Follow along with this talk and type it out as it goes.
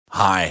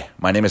Hi,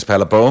 my name is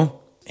Pelle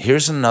Bo.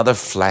 Here's another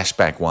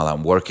flashback while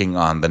I'm working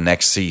on the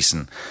next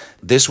season.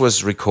 This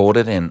was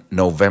recorded in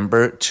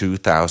November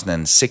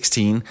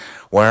 2016,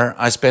 where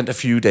I spent a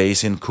few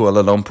days in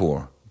Kuala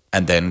Lumpur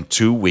and then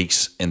 2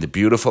 weeks in the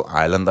beautiful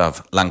island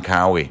of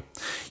Langkawi.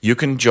 You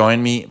can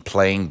join me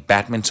playing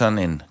badminton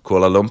in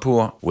Kuala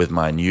Lumpur with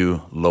my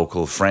new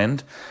local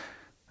friend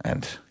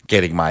and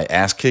getting my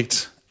ass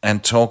kicked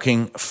and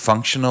talking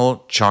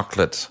functional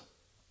chocolate.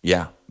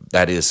 Yeah,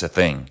 that is a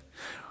thing.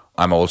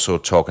 I'm also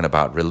talking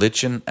about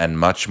religion and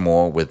much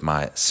more with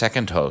my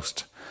second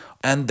host.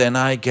 And then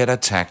I get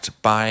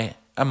attacked by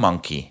a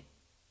monkey.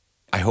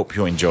 I hope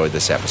you enjoy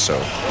this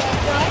episode. Yeah,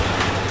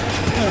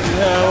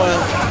 well,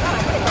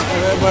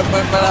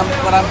 but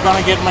I'm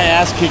gonna get my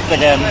ass kicked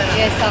again.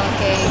 Yes,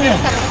 okay.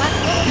 Just have fun.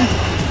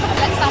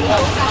 Let some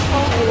will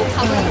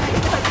come.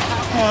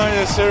 Oh,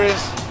 you're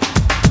serious?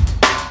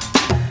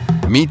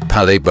 Meet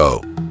Pelle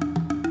Bo,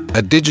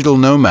 a digital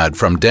nomad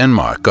from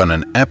Denmark on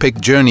an epic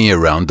journey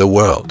around the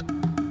world.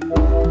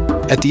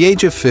 At the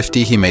age of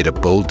 50, he made a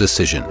bold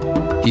decision.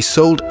 He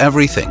sold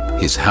everything,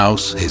 his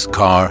house, his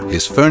car,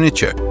 his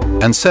furniture,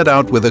 and set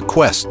out with a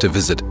quest to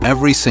visit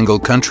every single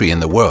country in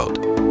the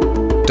world,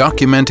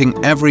 documenting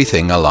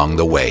everything along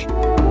the way.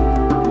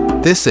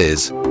 This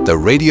is the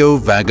Radio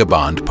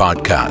Vagabond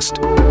podcast.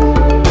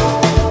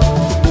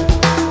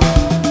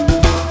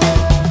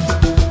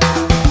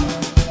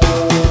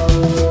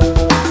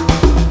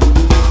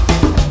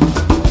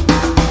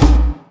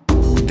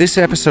 This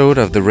episode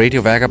of the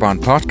Radio Vagabond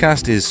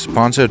podcast is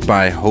sponsored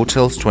by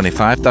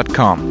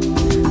Hotels25.com.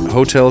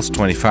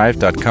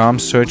 Hotels25.com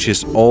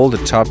searches all the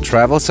top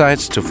travel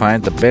sites to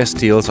find the best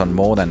deals on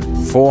more than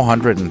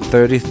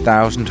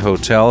 430,000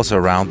 hotels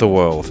around the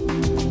world.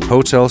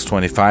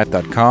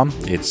 Hotels25.com,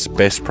 it's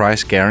best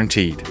price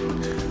guaranteed.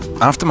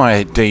 After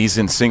my days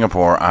in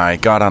Singapore, I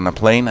got on a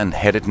plane and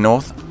headed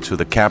north to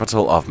the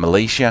capital of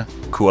Malaysia,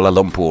 Kuala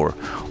Lumpur,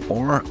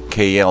 or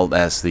KL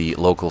as the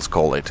locals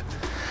call it.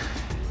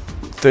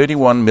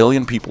 31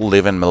 million people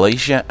live in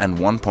Malaysia and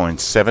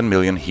 1.7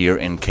 million here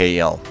in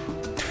KL.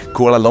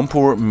 Kuala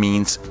Lumpur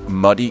means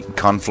muddy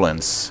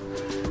confluence.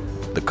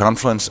 The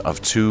confluence of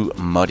two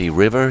muddy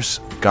rivers,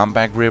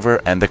 Gombak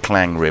River and the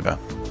Klang River.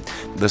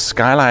 The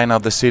skyline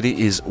of the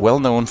city is well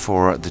known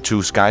for the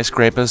two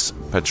skyscrapers,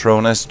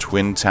 Petronas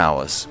Twin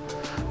Towers.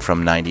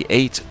 From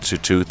 1998 to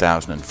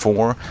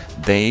 2004,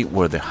 they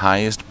were the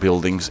highest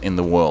buildings in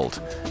the world,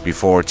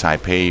 before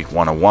Taipei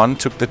 101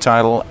 took the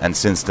title, and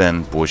since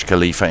then Burj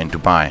Khalifa in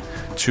Dubai,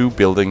 two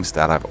buildings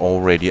that I've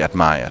already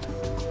admired.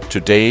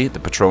 Today, the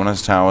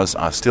Petronas Towers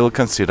are still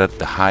considered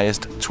the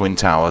highest twin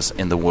towers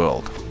in the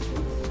world.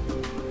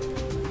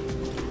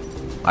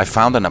 I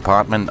found an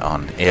apartment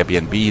on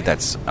Airbnb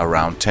that's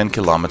around 10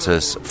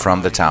 kilometers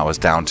from the towers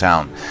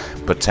downtown,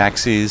 but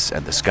taxis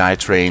and the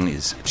SkyTrain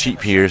is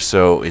cheap here,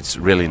 so it's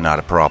really not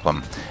a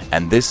problem.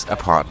 And this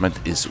apartment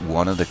is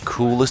one of the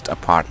coolest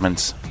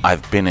apartments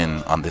I've been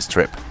in on this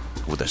trip,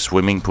 with a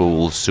swimming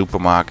pool,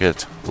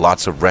 supermarket,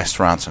 lots of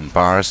restaurants and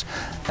bars,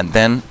 and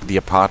then the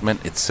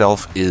apartment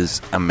itself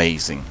is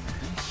amazing.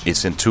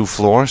 It's in 2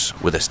 floors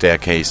with a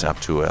staircase up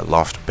to a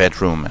loft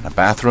bedroom and a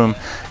bathroom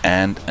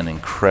and an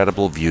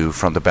incredible view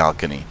from the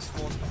balcony.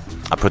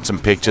 I put some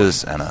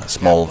pictures and a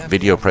small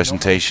video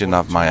presentation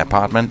of my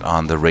apartment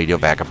on the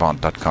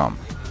radiovagabond.com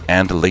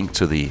and a link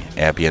to the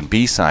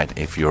Airbnb site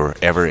if you're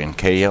ever in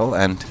KL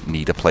and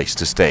need a place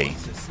to stay.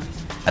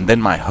 And then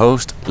my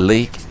host,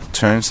 Lake,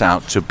 turns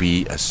out to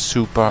be a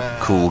super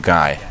cool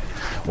guy.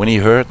 When he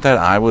heard that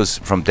I was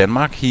from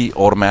Denmark, he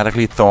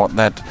automatically thought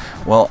that,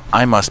 well,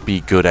 I must be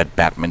good at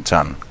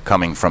badminton,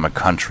 coming from a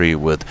country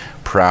with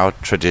proud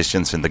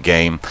traditions in the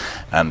game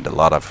and a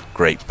lot of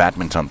great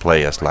badminton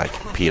players like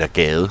Peter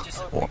Gade,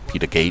 or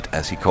Peter Gade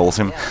as he calls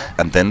him,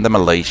 and then the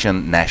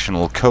Malaysian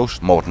national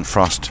coach Morten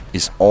Frost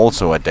is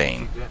also a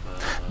Dane.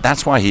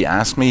 That's why he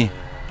asked me,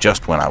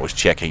 just when I was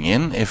checking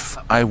in, if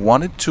I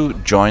wanted to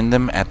join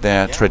them at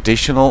their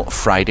traditional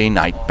Friday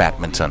night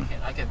badminton.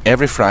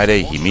 Every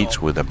Friday he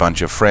meets with a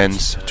bunch of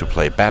friends to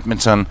play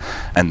badminton,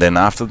 and then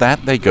after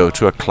that they go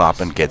to a club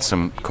and get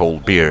some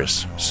cold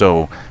beers.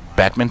 So,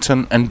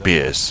 badminton and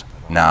beers.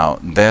 Now,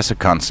 there's a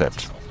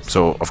concept.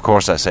 So, of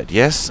course I said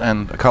yes,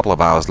 and a couple of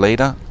hours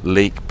later,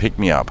 Lake picked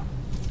me up.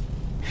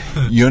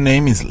 Your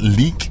name is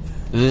Leek?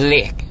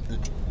 Lek.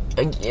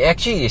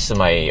 Actually, it's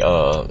my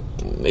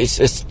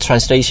it's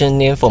translation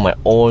name for my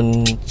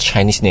own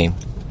Chinese name.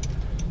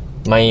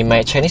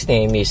 My Chinese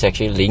name is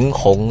actually Ling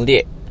Hong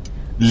Liet.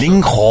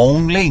 Ling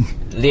Hong Ling.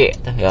 Liet,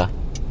 yeah.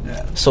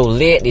 So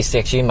Liet is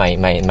actually my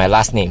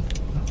last name.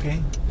 Okay.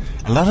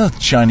 A lot of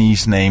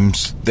Chinese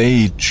names,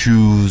 they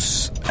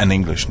choose an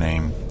English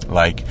name,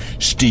 like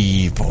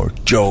Steve or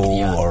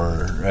Joe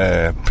or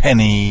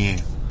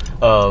Penny.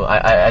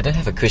 I don't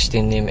have a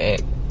Christian name.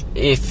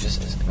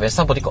 When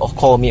somebody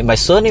call me, my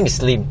surname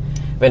is Lim.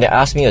 When they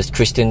ask me a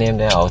Christian name,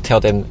 then I'll tell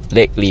them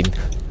Lek Lim.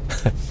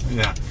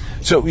 Yeah.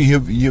 So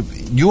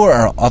you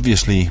are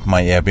obviously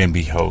my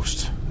Airbnb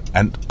host.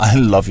 And I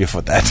love you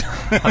for that.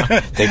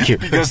 Thank you.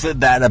 Because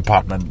that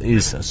apartment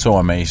is so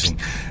amazing.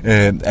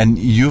 And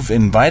you've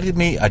invited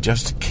me. I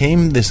just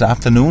came this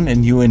afternoon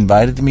and you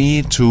invited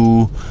me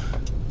to,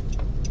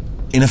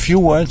 in a few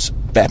words,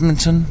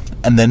 badminton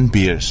and then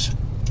beers.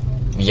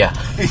 Yeah.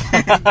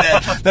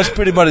 That's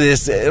pretty much it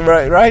is,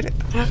 right?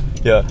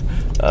 Yeah.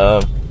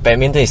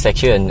 Badminton is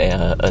actually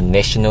a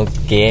national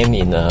game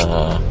in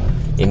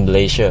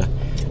Malaysia.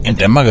 In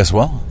Denmark as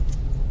well?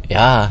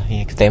 Yeah,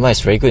 Denmark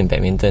is very good in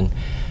badminton.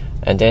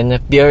 And then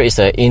beer is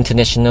an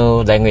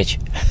international language.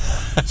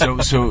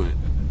 So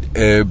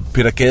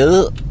Peter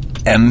Gade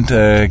and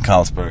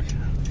Carlsberg.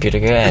 Peter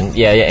Gade and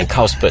and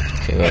Carlsberg.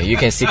 You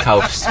can see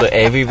Carlsberg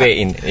everywhere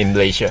in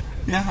Malaysia.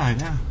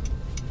 Yeah.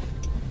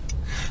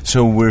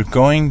 So we're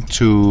going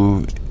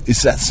to...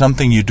 Is that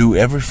something you do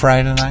every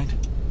Friday night?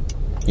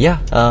 Yeah,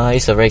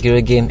 it's a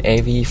regular game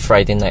every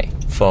Friday night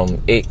from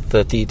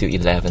 8:30 to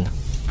 11.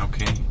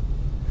 Okay.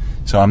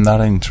 So I'm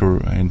not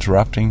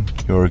interrupting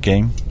your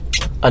game?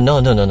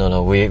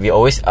 No. We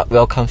always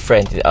welcome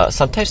friends.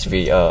 Sometimes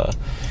we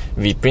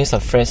bring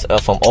some friends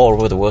from all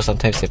over the world.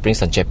 Sometimes they bring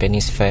some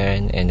Japanese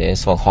friends and then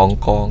from Hong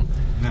Kong.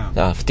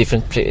 Yeah.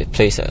 Different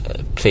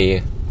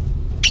player.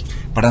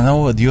 But I know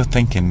what you're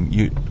thinking.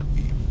 You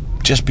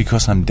just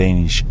because I'm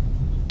Danish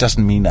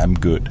doesn't mean I'm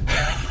good.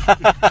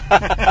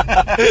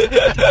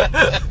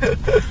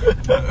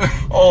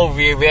 Oh,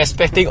 we're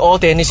expecting all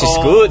Danish is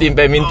good in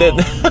badminton.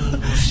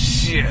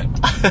 Shit.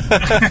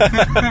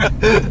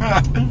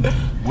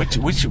 Which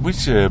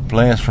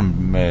players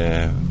from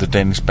the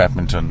Danish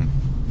badminton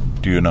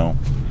do you know?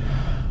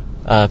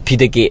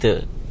 Peter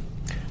Gade,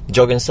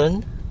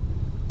 Jorgensen.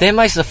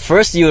 Denmark is the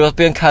first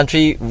European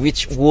country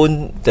which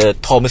won the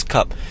Thomas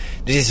Cup.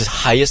 This is the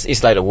highest.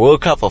 It's like the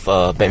World Cup of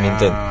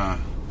badminton.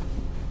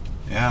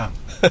 Yeah.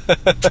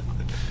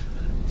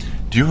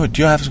 Do you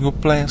have some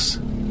good players?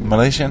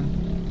 Malaysian?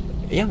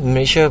 Yeah, in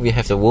Malaysia we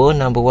have the world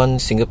 #1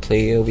 single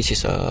player, which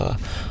is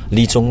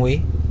Lee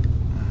Zhongwei.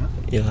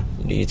 Yeah,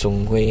 Lee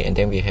Zhongwei, and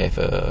then we have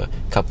a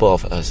couple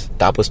of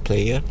doubles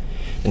player,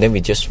 and then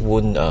we just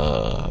won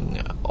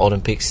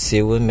Olympic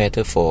silver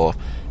medal for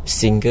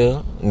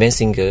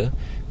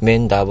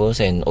men doubles,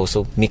 and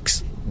also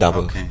mixed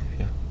double. Okay.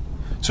 Yeah.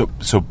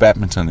 So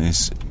badminton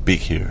is big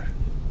here.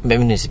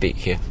 Badminton is big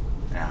here.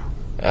 Yeah.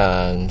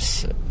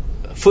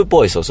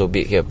 Football is also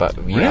big here, but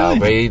we are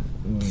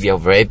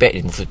very bad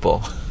in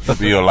football. But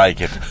you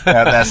like it.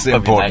 Yeah, that's the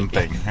important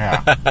like thing.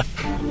 Yeah.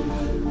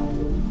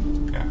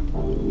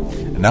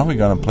 And now we're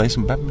gonna play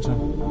some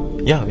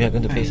badminton. Yeah, we are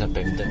going to play some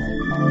badminton.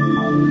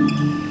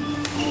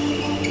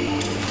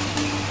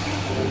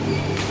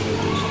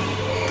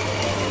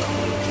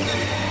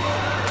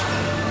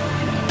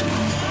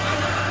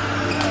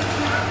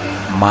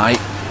 My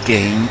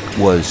game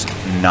was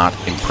not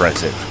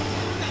impressive.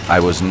 I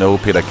was no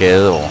Peter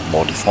Gade or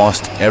Morten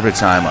Frost. Every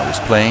time I was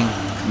playing,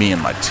 me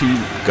and my team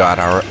got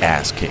our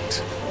ass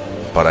kicked.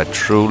 But I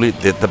truly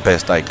did the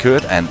best I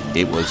could, and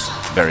it was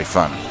very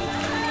fun.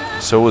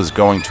 So was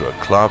going to a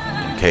club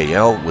in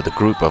KL with a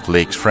group of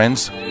Lake's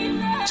friends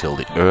till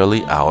the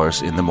early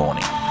hours in the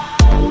morning.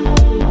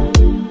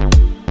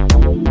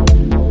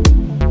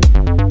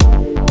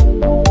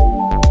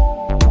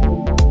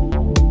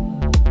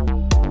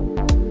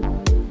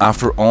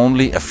 After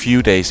only a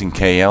few days in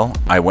KL,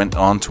 I went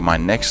on to my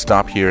next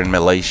stop here in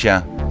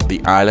Malaysia,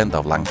 the island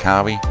of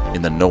Langkawi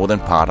in the northern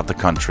part of the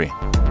country.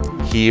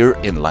 Here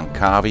in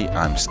Langkawi,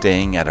 I'm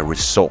staying at a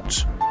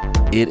resort.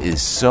 It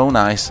is so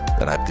nice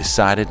that I've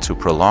decided to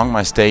prolong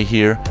my stay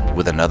here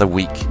with another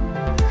week.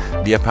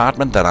 The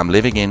apartment that I'm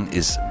living in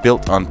is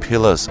built on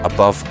pillars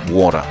above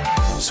water.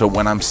 So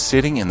when I'm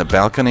sitting in the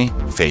balcony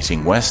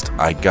facing west,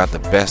 I got the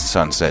best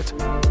sunset.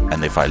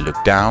 And if I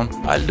look down,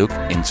 I look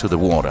into the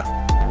water.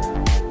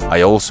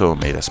 I also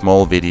made a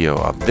small video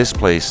of this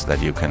place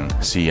that you can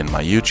see in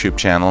my YouTube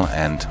channel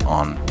and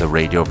on the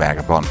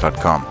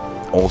radiovagabond.com.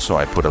 Also,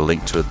 I put a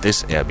link to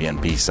this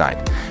Airbnb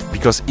site,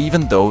 because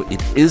even though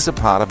it is a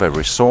part of a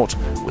resort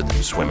with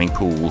swimming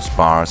pools,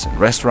 bars and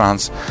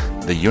restaurants,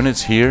 the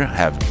units here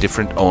have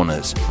different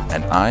owners,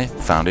 and I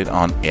found it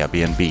on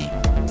Airbnb.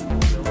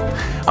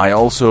 I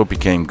also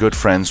became good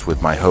friends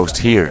with my host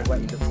here.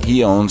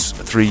 He owns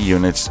 3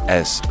 units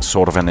as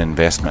sort of an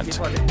investment.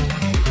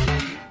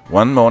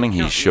 One morning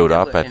he showed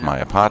up at my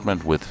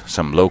apartment with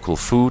some local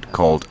food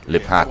called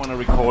lipat. I want to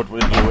record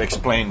when you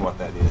explain what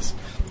that is.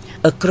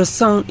 A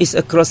croissant is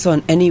a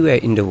croissant anywhere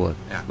in the world,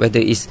 whether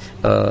it's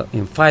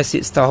in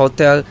 5-6-star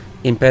hotel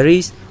in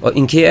Paris or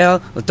in KL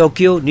or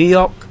Tokyo, New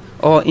York,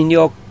 or in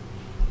your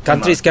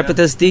country's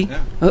capital city,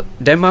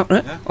 Denmark,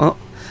 right? Yeah.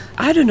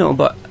 I don't know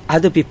about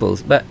other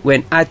people's, but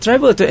when I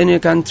travel to any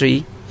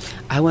country,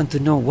 I want to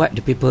know what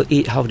the people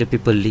eat, how the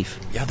people live.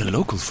 Yeah, the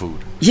local food.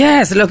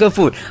 Yes, local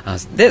food.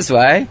 That's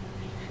why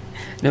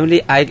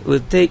normally I will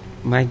take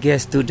my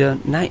guests to the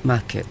night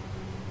market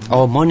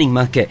or morning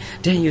market.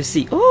 Then you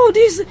see, oh,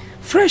 this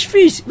fresh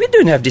fish. We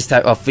don't have this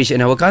type of fish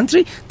in our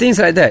country. Things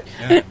like that.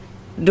 Yeah. And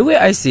the way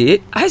I see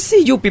it, I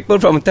see you people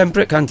from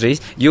temperate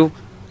countries, you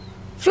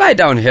fly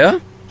down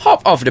here,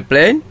 hop off the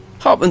plane,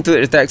 hop into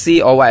a taxi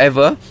or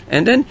whatever,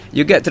 and then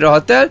you get to the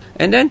hotel,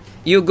 and then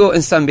you go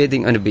and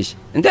sunbathing on the beach,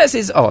 and that's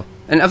is all.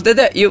 And after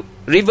that, you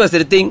reverse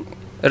the thing,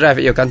 arrive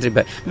at your country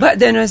back. But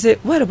then I said,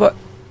 what about?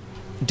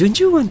 Don't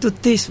you want to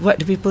taste what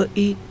the people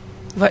eat?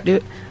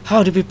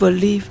 How the people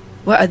live?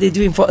 What are they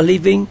doing for a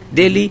living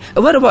daily?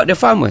 What about the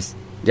farmers?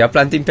 They are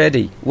planting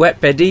paddy, wet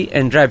paddy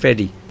and dry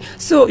paddy.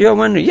 So you're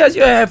wondering, yes,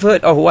 you have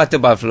heard of water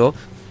buffalo.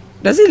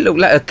 Does it look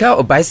like a cow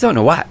or bison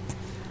or what?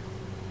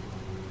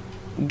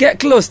 Get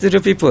close to the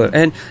people,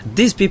 and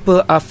these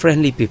people are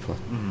friendly people.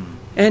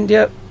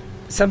 And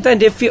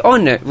sometimes they feel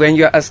honored when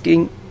you're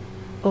asking,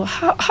 oh,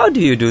 how do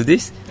you do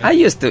this? I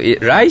used to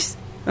eat rice.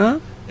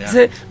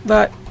 Say,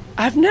 but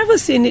I've never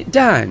seen it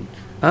done.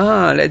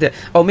 Like that.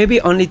 Or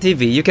maybe only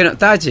TV. You cannot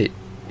touch it.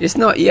 It's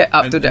not yet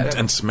up to that.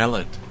 And smell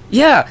it.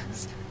 Yeah.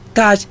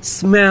 Touch,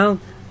 smell,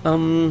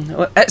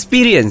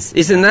 experience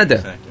is another.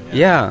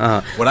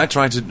 Exactly, What I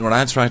tried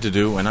to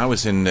do when I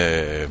was in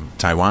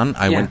Taiwan,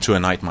 I went to a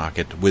night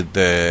market with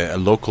a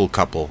local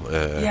couple.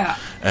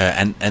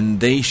 And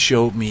they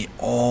showed me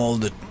all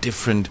the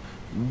different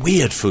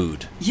weird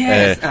food.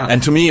 Yes.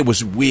 And to me it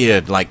was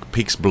weird, like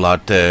pig's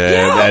blood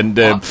and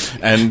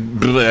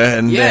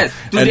yes,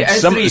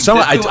 some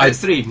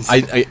extremes.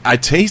 I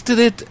tasted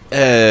it.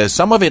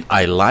 Some of it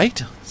I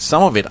liked,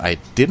 some of it I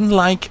didn't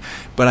like,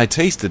 but I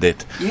tasted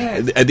it.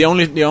 Yes. The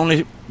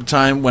only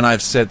time when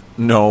I've said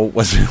no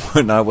was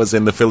when I was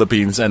in the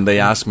Philippines and they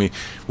asked me,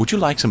 "Would you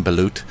like some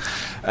balut?"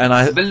 And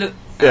I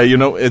yeah, you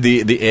know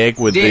the egg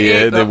with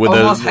the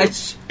almost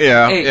hatch.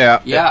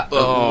 Yeah.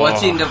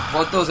 Watching the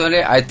photos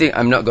only, I think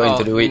I'm not going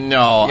to do it.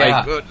 No,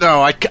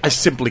 I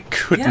simply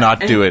could not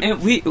do it.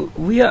 And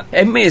we are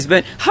amazed,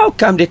 but how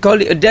come they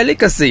call it a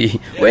delicacy?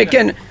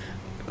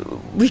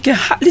 We can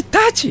hardly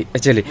touch it,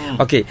 actually.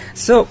 Okay,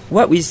 so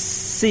what we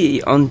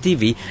see on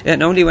TV,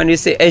 and only when you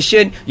say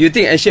Asian, you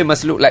think Asian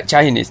must look like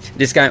Chinese,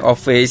 this kind of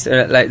face,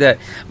 like that.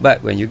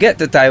 But when you get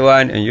to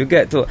Taiwan and you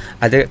get to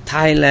other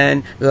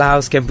Thailand,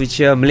 Laos,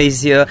 Cambodia,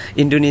 Malaysia,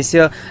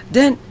 Indonesia,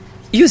 then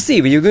you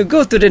see when you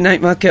go to the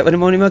night market or the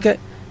morning market,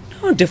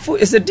 no, the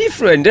food is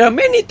different. There are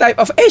many type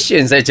of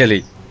Asians,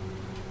 actually.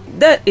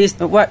 That is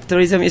what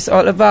tourism is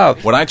all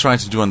about. What I try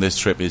to do on this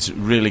trip is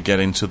really get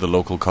into the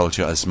local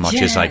culture as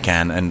much as I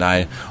can, and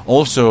I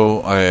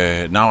also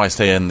now I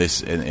stay in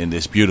this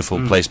beautiful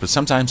place. But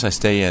sometimes I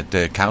stay at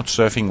couch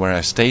surfing, where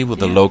I stay with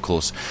the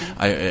locals.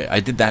 I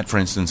did that, for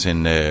instance,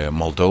 in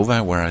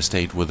Moldova, where I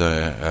stayed with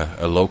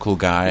a local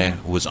guy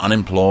who was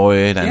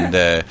unemployed, and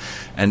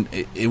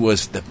it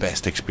was the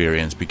best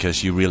experience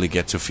because you really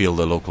get to feel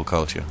the local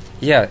culture.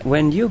 Yeah,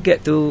 when you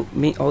get to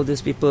meet all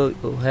those people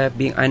who have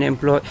been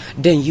unemployed,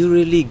 then you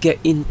really get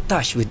in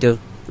touch with the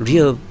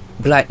real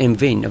blood and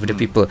vein of the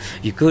people.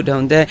 You go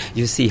down there,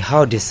 you see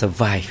how they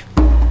survive.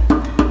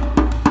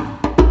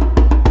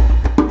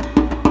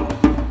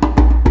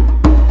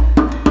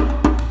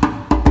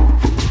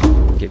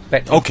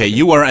 Okay,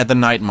 you were at the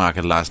night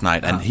market last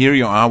night, and here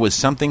you are with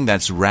something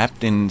that's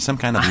wrapped in some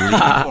kind of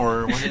leaf,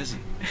 or what is it?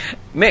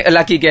 Make a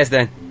lucky guess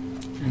then.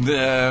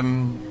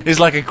 It's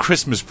like a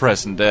Christmas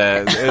present.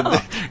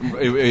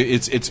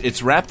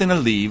 It's wrapped in a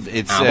leaf.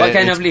 It's what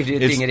kind of leaf do you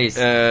think it is?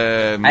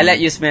 I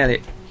let you smell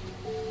it.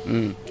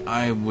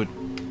 I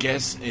would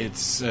guess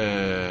it's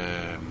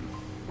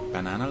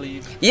banana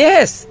leaf.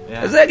 Yes,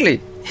 exactly.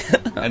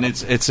 And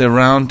it's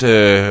around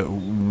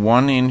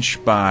 1 inch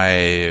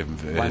by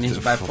 1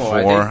 inch by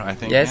 4, I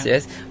think. Yes.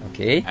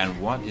 Okay. And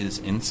what is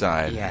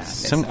inside? Yeah,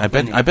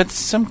 I bet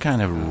some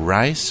kind of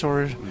rice,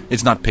 or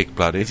it's not pig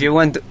blood. If you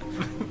want to,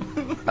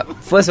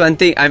 first one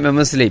thing, I'm a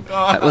Muslim.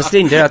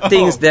 Muslim, there are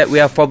things that we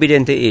are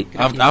forbidden to eat.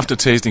 After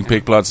tasting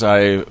pig bloods,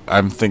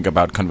 I'm think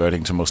about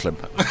converting to Muslim.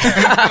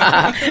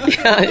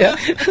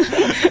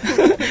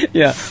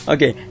 Yeah.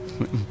 Okay.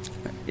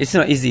 It's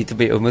not easy to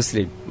be a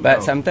Muslim,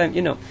 but sometimes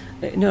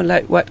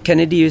like what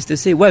Kennedy used to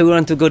say, why we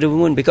want to go to the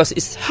moon, because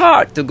it's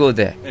hard to go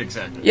there.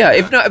 Exactly. Yeah,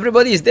 if not,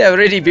 everybody is there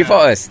already before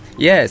us.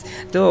 Yes.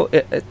 So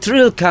a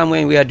thrill come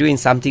when we are doing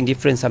something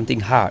different, something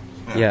hard.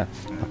 Yeah.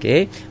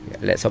 Okay.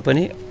 Let's open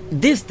it.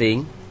 This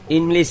thing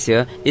in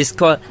Malaysia is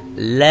called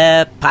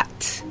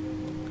lepat.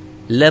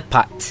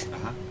 Lepat.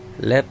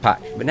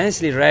 But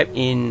nicely wrapped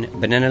in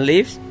banana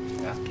leaves.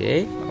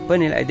 Okay.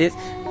 Open it like this.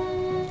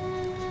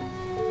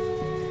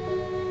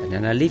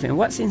 Banana leaf, and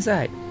what's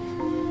inside?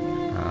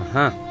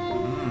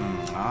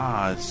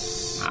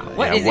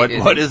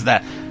 What is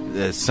that?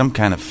 Some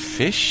kind of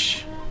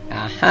fish?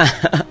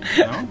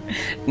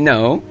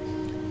 No.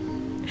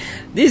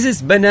 This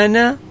is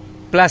banana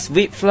plus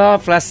wheat flour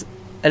plus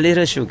a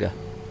little sugar.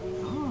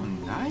 Oh,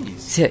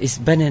 nice. Yeah, it's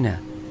banana.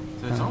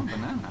 So it's all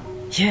banana.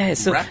 Yeah,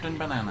 so wrapped in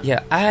banana.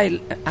 Yeah, I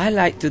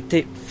like to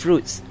take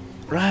fruits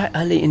right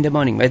early in the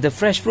morning, whether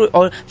fresh fruit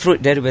or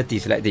fruit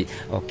derivatives like this.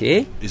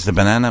 Okay. Is the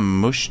banana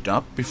mushed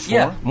up before?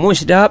 Yeah,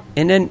 mushed up,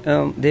 and then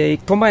they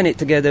combine it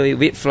together with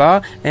wheat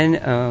flour and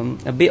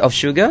a bit of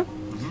sugar,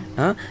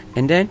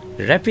 and then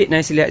wrap it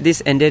nicely like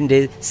this, and then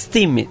they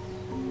steam it.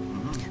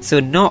 So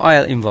no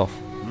oil involved.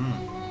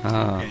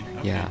 Okay.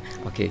 Yeah.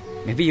 Okay.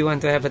 Maybe you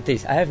want to have a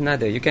taste. I have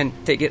another. You can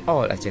take it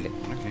all actually.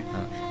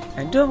 Okay.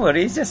 And don't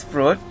worry, it's just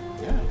fruit.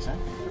 Yeah,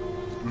 exactly.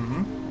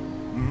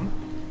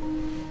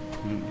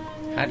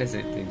 How does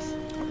it taste?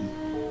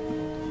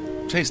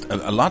 Taste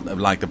a lot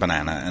like the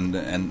banana and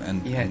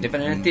Yeah, the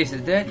banana taste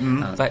is there.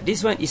 But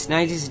this one is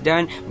nicely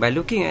done. By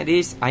looking at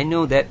this, I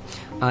know that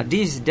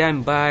this is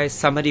done by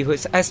somebody who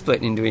is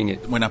expert in doing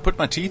it. when I put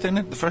my teeth in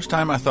it the first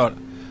time, I thought,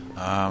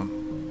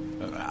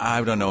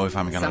 I don't know if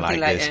I'm gonna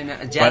Something like like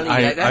this. a jelly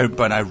like that?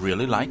 But I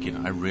really like it.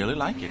 I really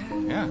like it.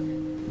 Yeah.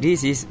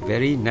 This is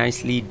very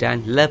nicely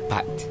done.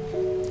 Lepat.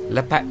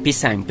 Lepat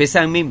pisang.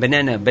 Pisang mean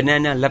banana.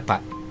 Banana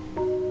lepat.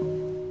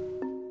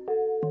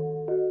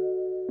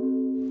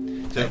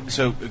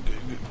 So,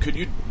 could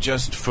you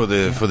just for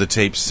the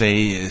tape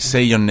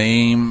say your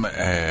name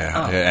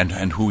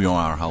and who you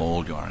are, how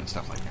old you are, and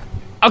stuff like that?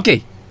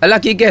 Okay, a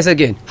lucky guess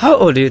again. How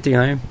old do you think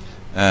I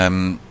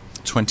am?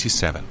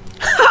 27.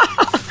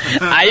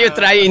 Are you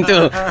trying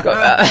to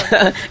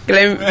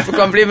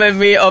compliment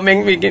me or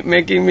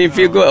making me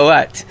feel good or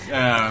what?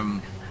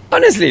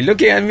 Honestly,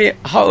 looking at me,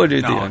 how old do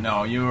you think I am?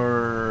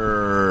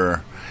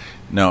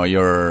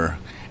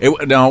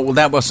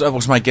 That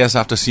was my guess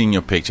after seeing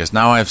your pictures.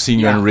 Now I've seen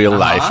you in real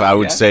life. I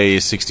would say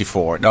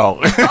 64. No,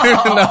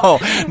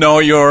 no,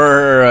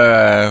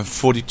 you're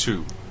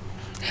 42.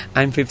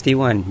 I'm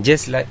 51,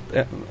 just like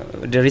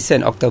the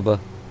recent October.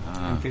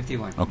 I'm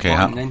 51. Okay,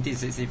 Born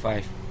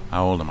 1965.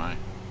 How old am I?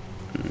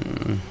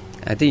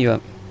 I think you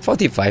are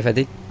 45, I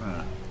think.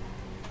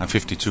 I'm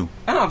 52.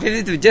 Oh,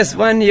 52, just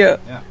 1 year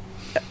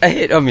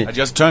ahead of me. I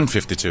just turned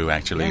 52,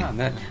 actually.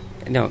 Yeah,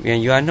 no,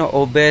 when you are not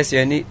obese,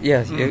 you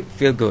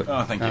feel good.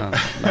 Oh, thank you.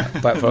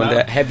 Apart from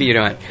the heavy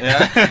one.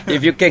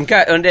 If you can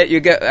cut on that, you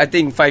get, I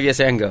think, 5 years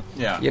younger.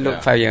 Yeah, You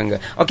look 5 younger.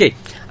 Okay,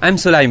 I'm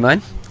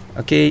Sulaiman.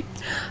 Okay,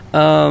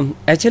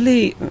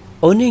 actually,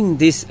 owning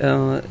this,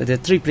 the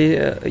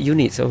 3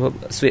 units of a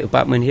suite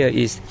apartment here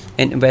is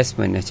an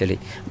investment, actually.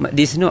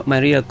 This is not my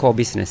real core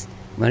business.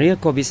 My real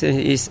core business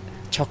is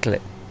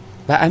chocolate.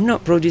 But I'm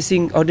not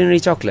producing ordinary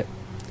chocolate.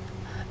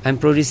 I'm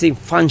producing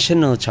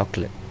functional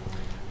chocolate.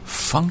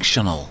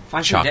 Functional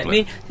That chocolate.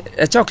 means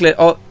a chocolate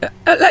or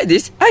like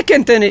this, I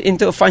can turn it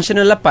into a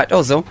functional lepat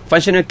also,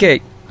 functional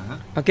cake.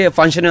 Okay, a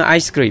functional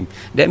ice cream.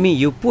 That means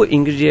you put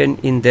ingredient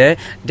in there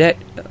that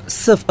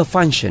serve a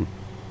function.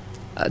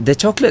 The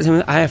chocolate,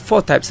 I have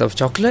 4 types of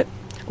chocolate.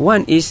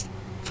 One is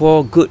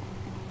for good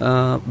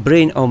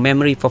brain or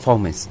memory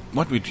performance.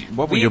 What would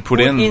you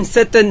put in?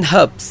 Certain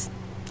herbs.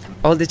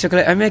 All the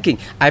chocolate I'm making,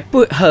 I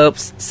put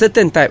herbs,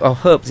 certain type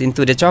of herbs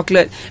into the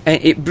chocolate,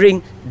 and it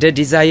bring the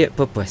desired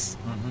purpose.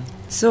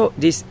 So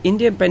this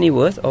Indian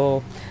pennyworth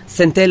or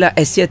Centella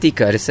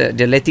asiatica, that's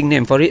the Latin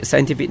name for it,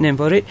 scientific name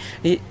for it.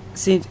 It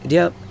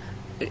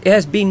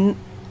has been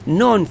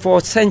known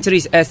for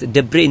centuries as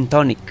the brain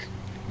tonic.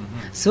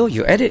 So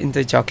you add it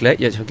into chocolate,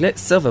 your chocolate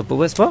serve a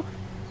purpose for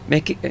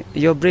making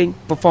your brain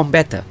perform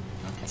better.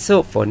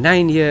 So for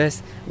 9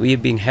 years,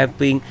 we've been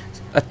helping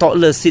a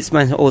toddler,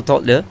 6-month-old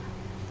toddler.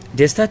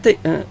 They started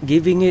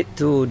giving it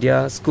to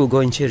their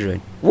school-going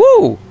children.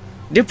 Whoa!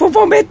 They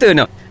perform better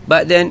now.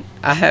 But then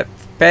I have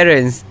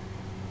parents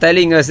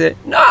telling us that,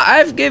 no,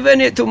 I've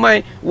given it to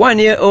my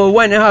 1-year-old,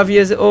 1.5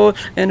 years old,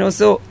 and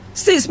also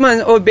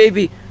 6-month-old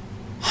baby.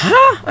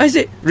 Huh? I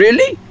said,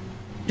 really?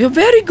 You're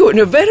very good.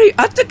 You're very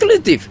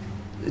articulative.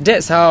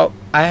 That's how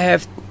I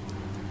have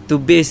to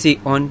base it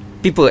on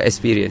people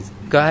experience.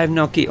 Because I have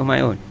no kid on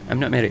my own.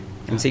 I'm not married.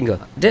 I'm single.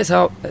 That's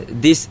how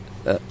this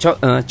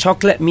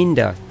chocolate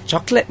minda.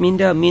 Chocolate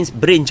minda means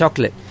brain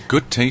chocolate.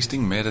 Good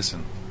tasting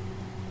medicine.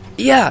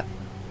 Yeah.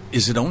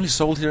 Is it only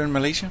sold here in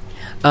Malaysia?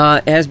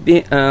 It has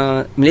been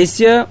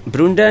Malaysia,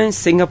 Brunei,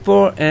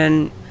 Singapore,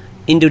 and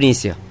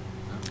Indonesia.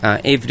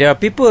 If there are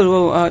people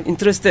who are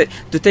interested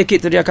to take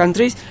it to their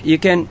countries, you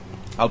can.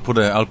 I'll put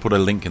a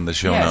link in the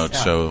show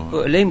notes. So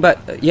put a link,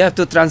 but you have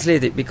to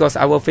translate it because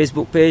our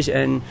Facebook page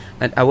and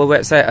our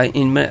website are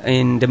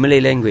in the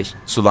Malay language.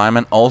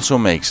 Sulaiman also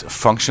makes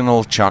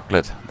functional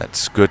chocolate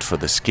that's good for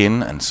the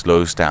skin and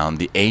slows down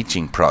the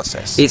aging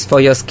process. It's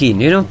for your skin,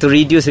 to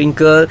reduce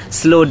wrinkle,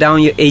 slow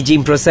down your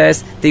aging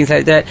process, things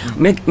like that,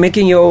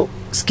 making your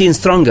skin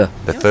stronger.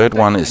 The third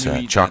one is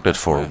a chocolate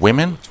for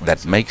women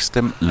that makes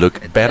them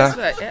look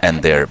better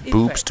and their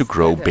boobs to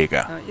grow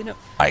bigger.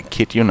 I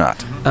kid you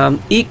not.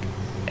 It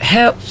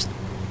helps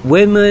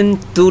women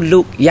to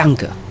look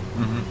younger.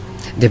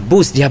 They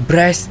boost their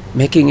breasts,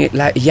 making it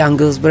like young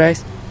girl's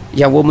breast,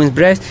 young woman's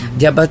breast,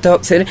 their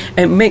buttocks,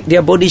 and make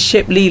their body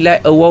shapely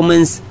like a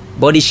woman's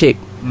body shape,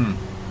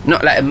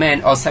 not like a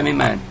man or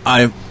semi-man.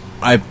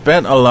 I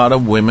bet a lot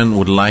of women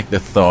would like the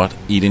thought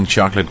eating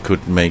chocolate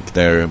could make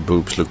their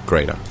boobs look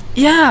greater.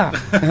 Yeah.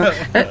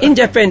 In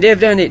Japan, they've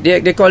done it.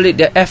 They call it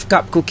the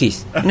F-cup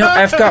cookies.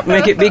 F-cup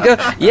make it bigger.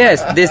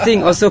 Yes, this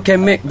thing also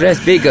can make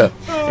breast bigger.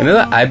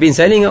 Remember, I've been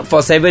selling it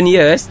for 7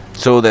 years.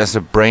 So there's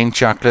a brain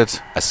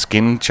chocolate, a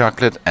skin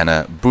chocolate, and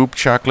a boob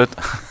chocolate.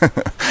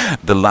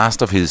 The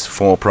last of his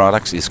 4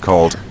 products is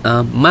called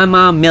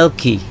Mama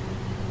Milky.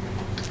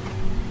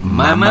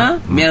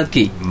 Mama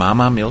Milky.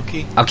 Mama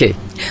Milky? Okay,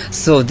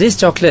 so this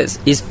chocolate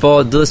is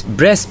for those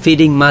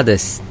breastfeeding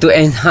mothers to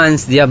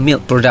enhance their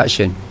milk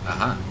production.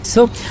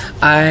 So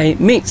I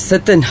mix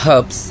certain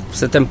herbs,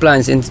 certain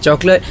plants into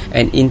chocolate,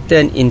 and in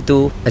turn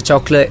into a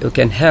chocolate who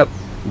can help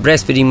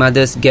breastfeeding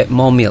mothers get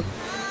more milk.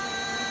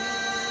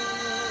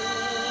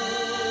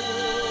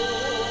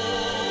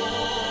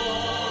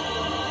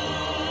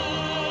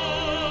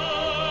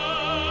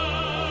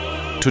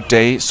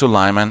 Today,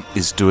 Sulaiman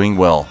is doing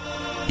well.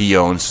 He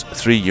owns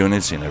 3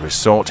 units in a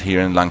resort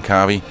here in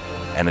Langkawi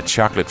and a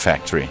chocolate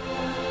factory.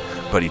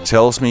 But he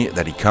tells me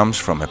that he comes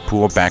from a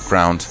poor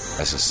background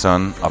as a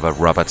son of a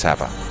rubber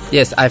tapper.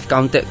 Yes, I've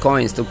counted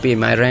coins to pay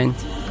my rent.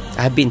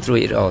 I've been through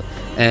it all.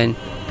 And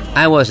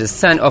I was the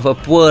son of a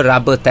poor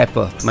rubber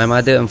tapper. My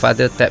mother and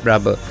father tap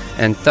rubber.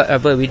 And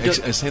rubber we do...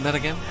 Say that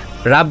again?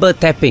 Rubber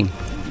tapping.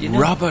 You know?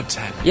 Rubber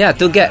tap. Yeah,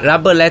 to get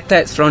rubber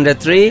latex from the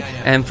tree,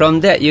 and from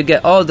that you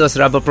get all those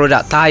rubber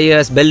products,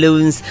 tires,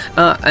 balloons,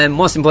 and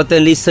most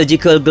importantly,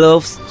 surgical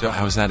gloves. So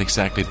how is that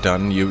exactly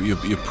done? You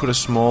put a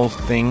small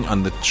thing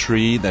on the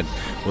tree that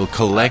will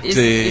collect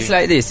It's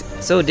like this.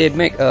 So they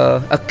make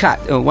a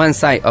cut on one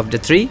side of the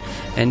tree,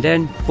 and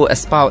then put a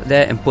spout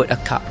there and put a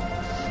cup,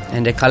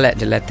 and they collect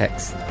the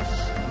latex.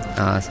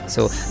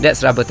 So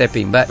that's rubber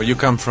tapping. But you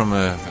come from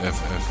a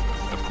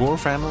poor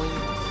family?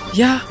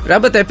 yeah,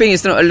 rubber tapping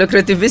is not a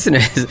lucrative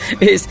business.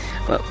 It's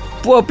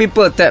poor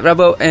people tap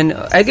rubber, and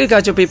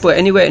agriculture people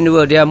anywhere in the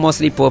world, they are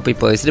mostly poor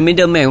people. It's the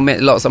middleman who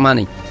make lots of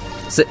money.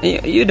 So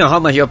you know how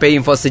much you're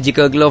paying for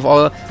surgical glove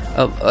or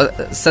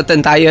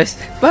certain tires.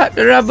 But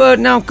rubber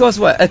now costs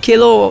what? A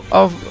kilo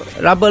of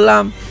rubber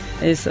lamp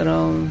is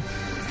around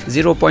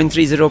 0.3,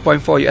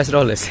 0.4 US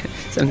dollars.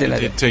 Something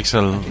like that. It takes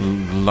a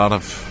lot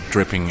of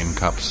dripping in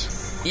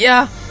cups.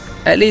 Yeah,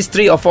 at least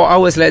 3 or 4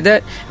 hours like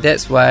that.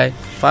 That's why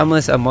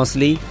farmers are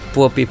mostly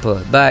poor people.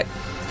 But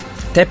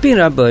tapping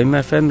rubber in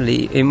my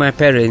family, in my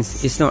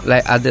parents, it's not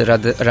like other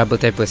rubber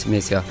tappers in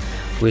Malaysia.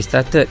 We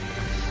started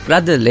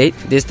rather late.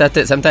 They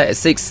started sometime at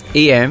 6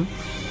 a.m.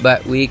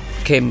 but we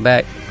came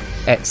back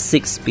at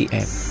 6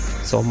 p.m.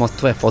 So almost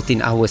 12,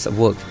 14 hours of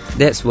work.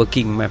 That's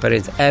working with my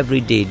parents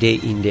every day, day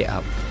in, day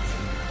out.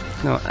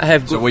 No, I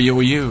have. So were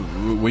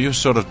you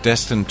sort of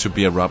destined to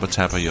be a rubber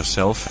tapper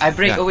yourself? I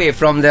break away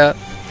from the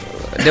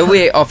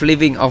way of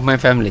living of my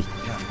family.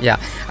 Yeah,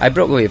 I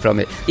broke away from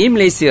it. In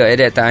Malaysia at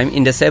that time,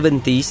 in the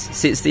 70s,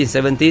 60s,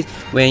 70s,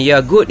 when you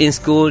are good in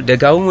school, the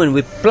government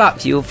will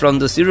pluck you from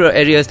the rural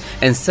areas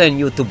and send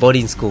you to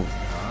boarding school.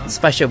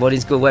 Special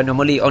boarding school where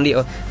normally only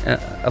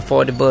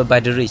affordable by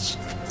the rich.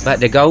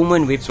 But the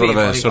government will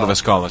pay sort of a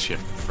scholarship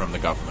from the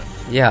government.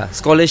 Yeah,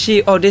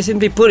 scholarship, or they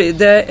simply put it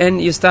there and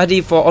you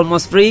study for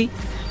almost free,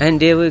 and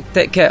they will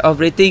take care of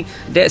everything.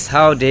 That's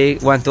how they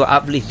want to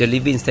uplift the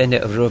living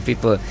standard of rural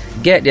people.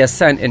 Get their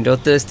son and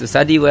daughters to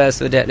study well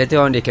so that later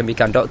on they can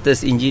become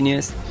doctors,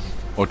 engineers.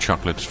 Or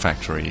chocolate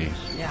factory.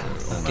 Yeah,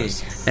 okay.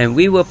 And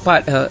we were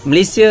part,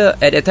 Malaysia,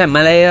 at that time,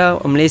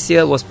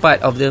 Malaysia was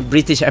part of the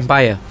British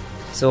Empire.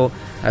 So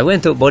I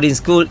went to boarding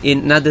school in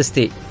another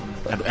state.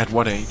 At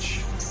what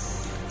age?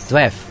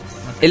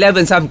 12.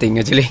 11 something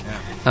actually.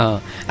 Yeah.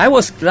 I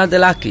was rather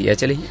lucky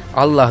actually.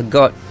 Allah,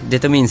 God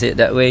determines it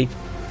that way.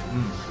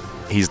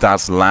 He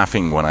starts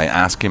laughing when I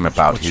ask him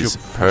about his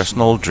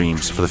personal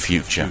dreams for the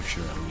future.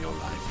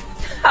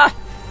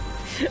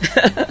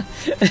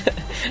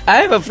 I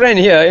have a friend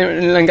here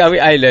in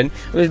Langkawi Island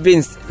who's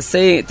been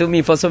saying it to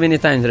me for so many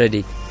times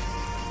already.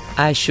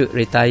 I should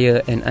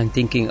retire, and I'm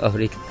thinking of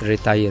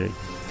retiring.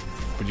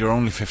 But you're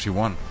only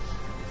 51.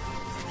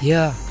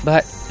 Yeah,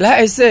 but like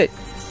I said,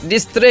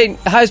 this train,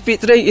 high-speed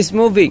train is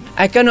moving.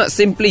 I cannot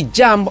simply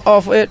jump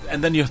off it.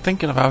 And then you're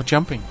thinking about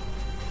jumping.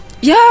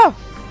 Yeah.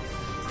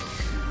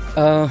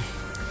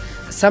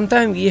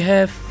 Sometimes we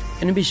have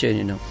an ambition,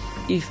 you know.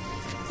 If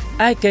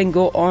I can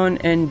go on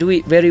and do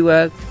it very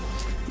well,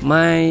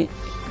 my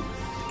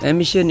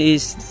ambition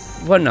is,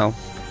 for now,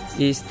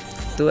 is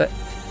to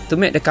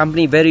make the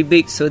company very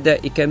big so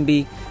that it can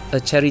be a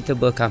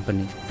charitable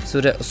company.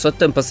 So that a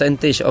certain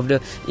percentage of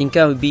the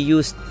income will be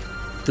used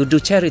to do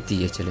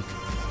charity actually.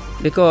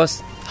 Because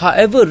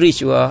however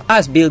rich you are,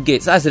 ask Bill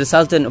Gates, ask the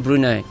Sultan of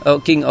Brunei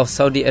or King of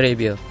Saudi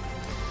Arabia,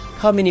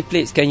 how many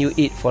plates can you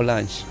eat for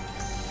lunch?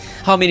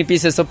 How many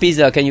pieces of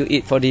pizza can you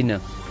eat for dinner?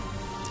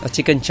 A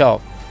chicken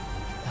chop?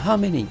 How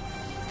many?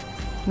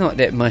 Not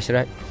that much,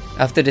 right?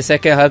 After the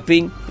second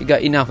helping, you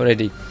got enough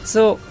already.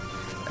 So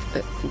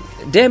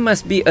there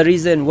must be a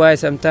reason why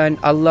sometimes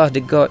Allah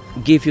the God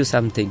give you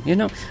something, you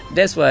know.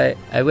 That's why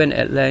I went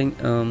at length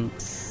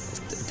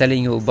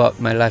telling you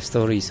about my life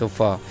story so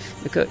far,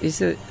 because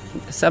it's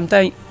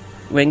sometimes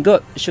when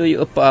God show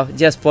you a path,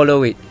 just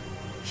follow it.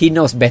 He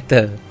knows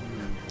better.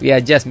 We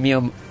are just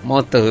mere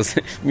mortals,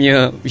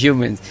 mere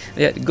humans.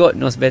 God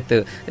knows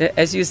better.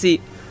 As you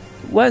see,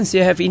 once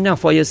you have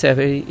enough for yourself,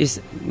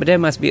 there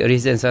must be a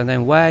reason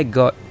sometimes why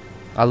God,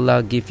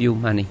 Allah give you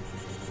money.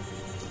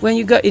 When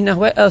you got enough,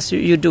 what else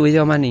you do with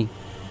your money?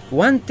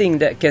 One thing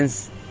that can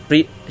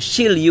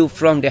shield you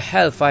from the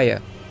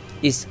hellfire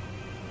is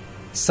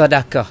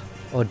sadaqah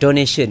or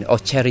donation or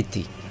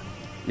charity.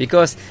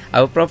 Because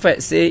our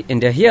Prophet say in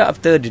the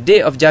hereafter, the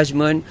day of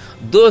judgment,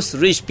 those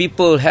rich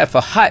people have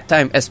a hard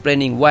time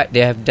explaining what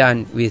they have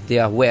done with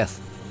their wealth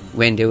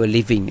when they were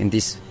living in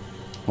this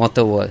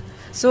mortal world.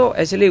 So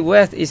actually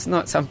wealth is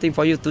not something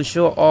for you to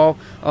show off.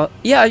 Or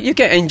yeah, you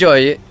can enjoy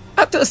it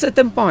up to a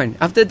certain point.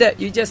 After that,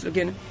 you just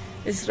looking.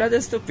 It's rather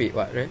stupid,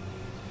 what, right?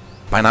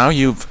 By now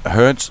you've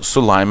heard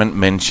Sulaiman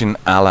mention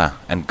Allah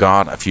and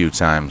God a few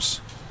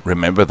times.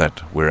 Remember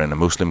that we're in a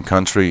Muslim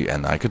country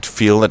and I could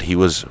feel that he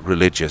was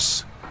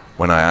religious.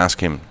 When I ask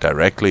him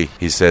directly,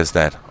 he says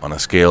that on a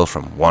scale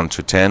from 1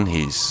 to 10,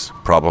 he's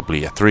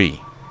probably a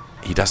 3.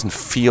 He doesn't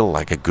feel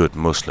like a good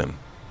Muslim.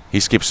 He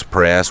skips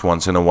prayers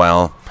once in a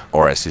while,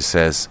 or as he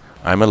says,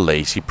 I'm a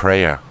lazy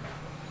prayer.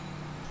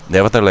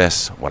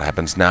 Nevertheless, what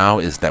happens now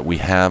is that we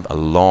have a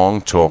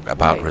long talk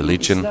about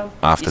religion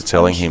after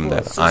telling him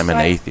that I'm an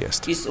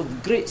atheist.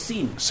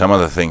 Some of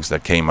the things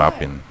that came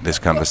up in this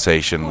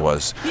conversation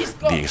was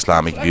the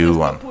Islamic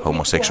view on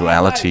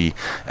homosexuality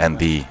and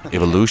the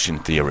evolution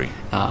theory.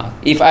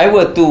 If I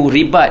were to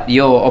rebut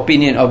your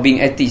opinion of being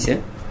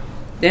atheist,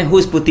 then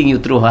who's putting you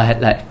through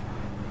hard life?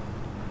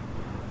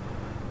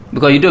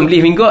 Because you don't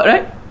believe in God,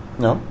 right?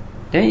 No.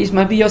 Then it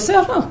must be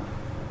yourself, huh?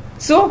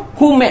 So,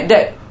 who made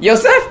that?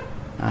 Yourself?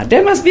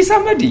 There must be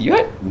somebody,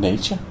 right?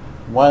 Nature.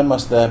 Why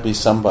must there be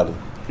somebody?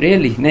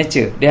 Really,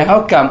 nature. Then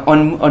how come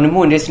on the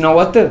moon there's no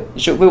water?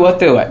 It should be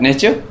water, what?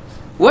 Nature?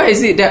 Why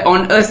is it that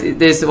on Earth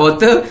there's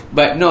water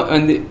but not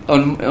on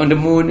the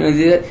moon?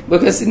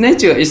 Because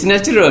nature is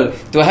natural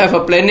to have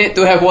a planet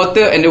to have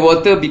water, and the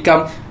water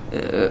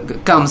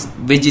becomes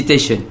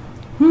vegetation.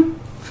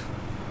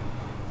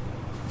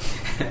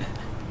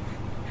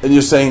 And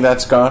you're saying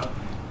that's God?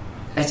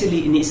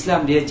 Actually, in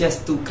Islam, there are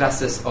just two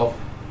classes of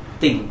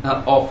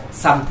of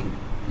something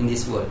in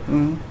this world: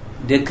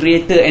 the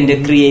creator and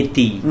the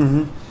createe.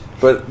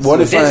 But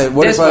what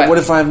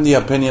if I'm the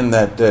opinion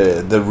that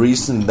the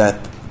reason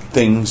that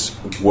things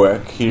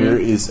work here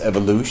is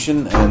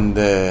evolution and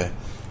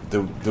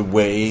the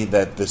way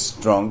that the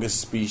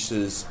strongest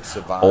species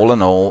survive? All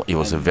in all, it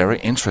was a very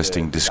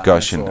interesting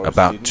discussion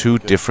about two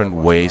different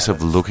ways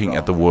of looking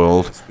at the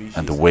world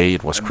and the way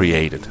it was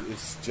created.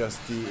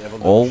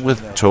 All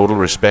with total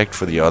respect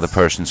for the other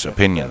person's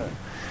opinion,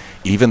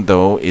 even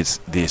though it's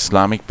the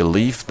Islamic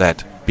belief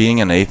that being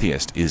an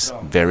atheist is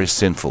very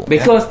sinful.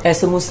 Because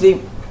as a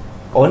Muslim,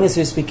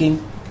 honestly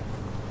speaking,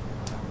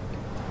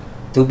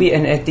 to be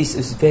an atheist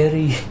is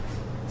very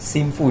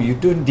sinful. You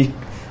don't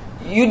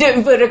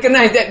even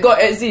recognize that God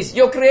exists.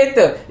 Your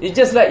creator. It's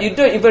just like you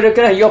don't even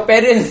recognize your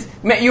parents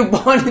made you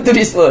born into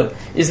this world.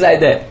 It's like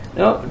that.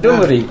 No, don't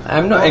worry.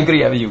 I'm not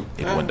angry at you.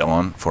 It went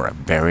on for a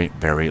very,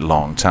 very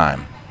long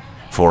time.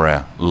 For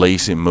a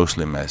lazy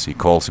Muslim, as he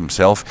calls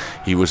himself,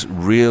 he was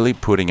really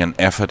putting an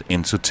effort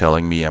into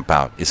telling me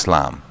about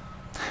Islam.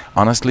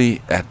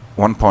 Honestly, at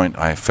one point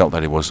I felt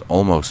that it was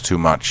almost too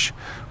much.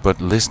 But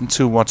listen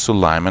to what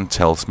Sulaiman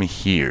tells me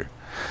here.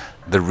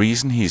 The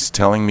reason he's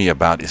telling me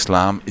about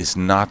Islam is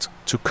not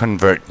to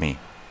convert me.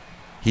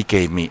 He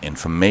gave me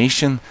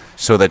information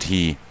so that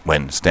he,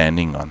 when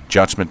standing on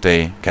Judgment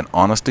Day, can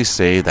honestly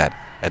say that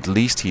at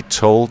least he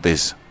told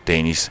this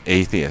Danish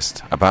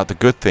atheist about the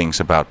good things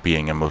about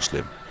being a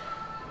Muslim.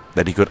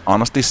 That he could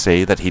honestly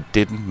say that he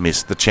didn't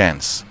miss the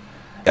chance.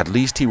 At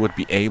least he would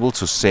be able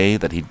to say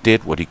that he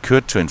did what he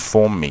could to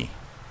inform me.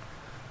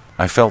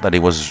 I felt that it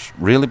was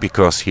really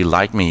because he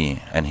liked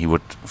me and he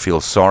would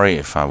feel sorry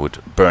if I would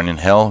burn in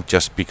hell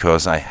just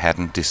because I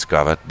hadn't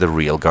discovered the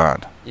real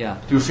God. Yeah.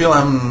 Do you feel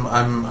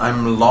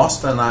I'm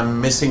lost and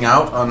I'm missing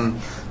out on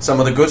some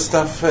of the good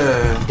stuff?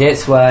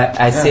 That's why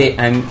I say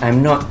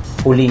I'm not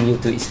pulling you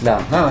to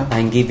Islam. No.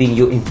 I'm giving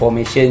you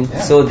information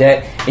so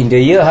that in the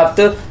year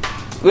after,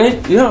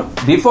 when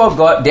before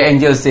God, the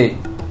angel said,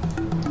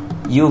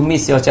 you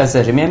miss your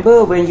chances.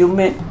 Remember when you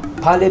met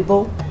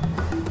Palebo?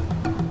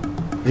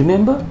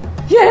 Remember?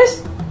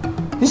 Yes.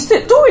 He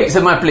stayed 2 weeks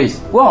at my place.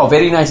 Wow,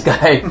 very nice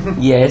guy.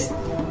 Yes.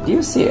 Do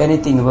you say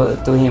anything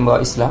to him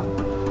about Islam?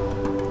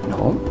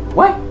 No.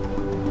 Why?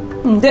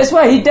 That's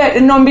why he died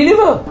a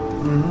non-believer.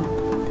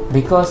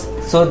 Because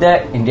so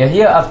that in the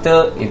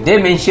hereafter, if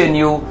they mention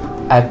you,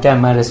 I've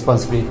done my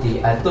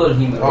responsibility. I told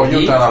him already. Oh,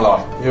 you've done a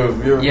lot.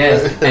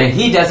 Yes, and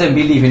he doesn't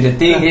believe in the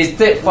thing. He's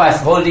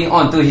steadfast, holding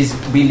on to his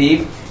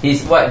belief.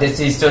 His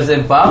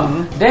chosen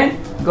path. Then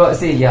God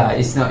say, yeah,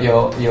 it's not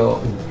your.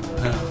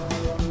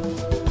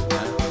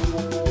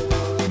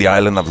 The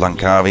island of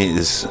Langkawi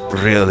is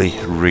really,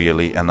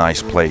 really a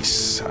nice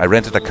place. I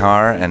rented a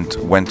car and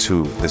went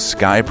to the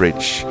Sky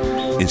Bridge.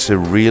 It's a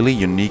really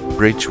unique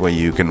bridge where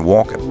you can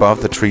walk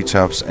above the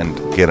treetops and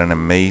get an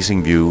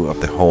amazing view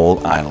of the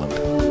whole island.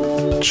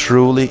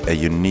 Truly a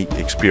unique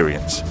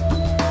experience.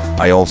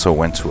 I also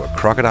went to a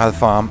crocodile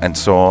farm and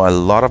saw a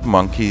lot of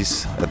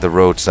monkeys at the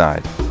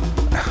roadside.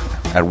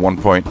 At one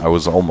point I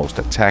was almost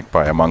attacked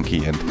by a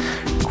monkey and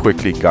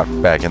quickly got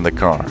back in the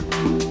car.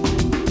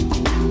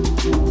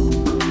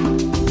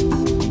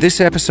 This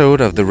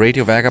episode of the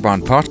Radio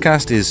Vagabond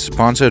podcast is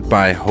sponsored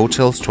by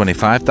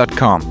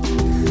Hotels25.com.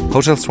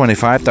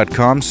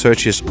 Hotels25.com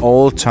searches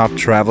all top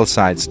travel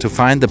sites to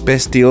find the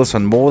best deals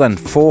on more than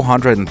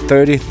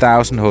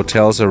 430,000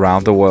 hotels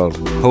around the world.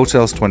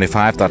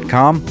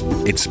 Hotels25.com,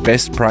 it's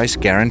best price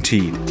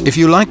guaranteed. If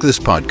you like this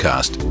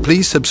podcast,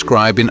 please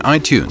subscribe in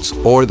iTunes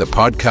or the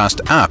podcast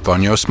app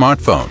on your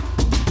smartphone.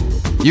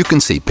 You can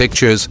see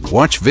pictures,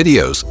 watch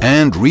videos,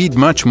 and read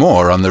much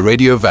more on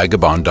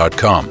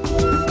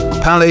theradiovagabond.com.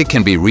 Pale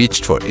can be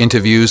reached for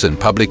interviews and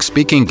public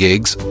speaking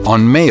gigs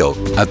on mail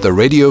at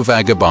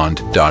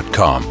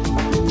theradiovagabond.com.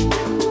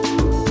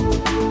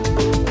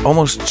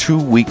 Almost 2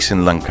 weeks in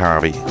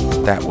Langkawi.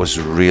 That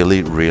was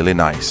really, really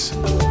nice.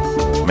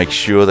 Make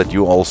sure that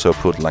you also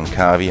put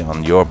Langkawi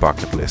on your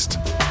bucket list.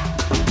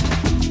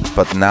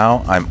 But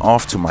now I'm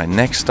off to my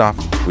next stop,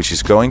 which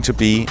is going to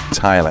be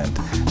Thailand,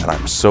 and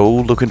I'm so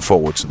looking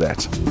forward to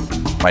that.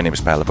 My name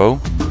is Palabo,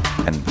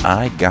 and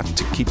I got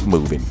to keep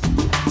moving.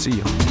 See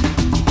you.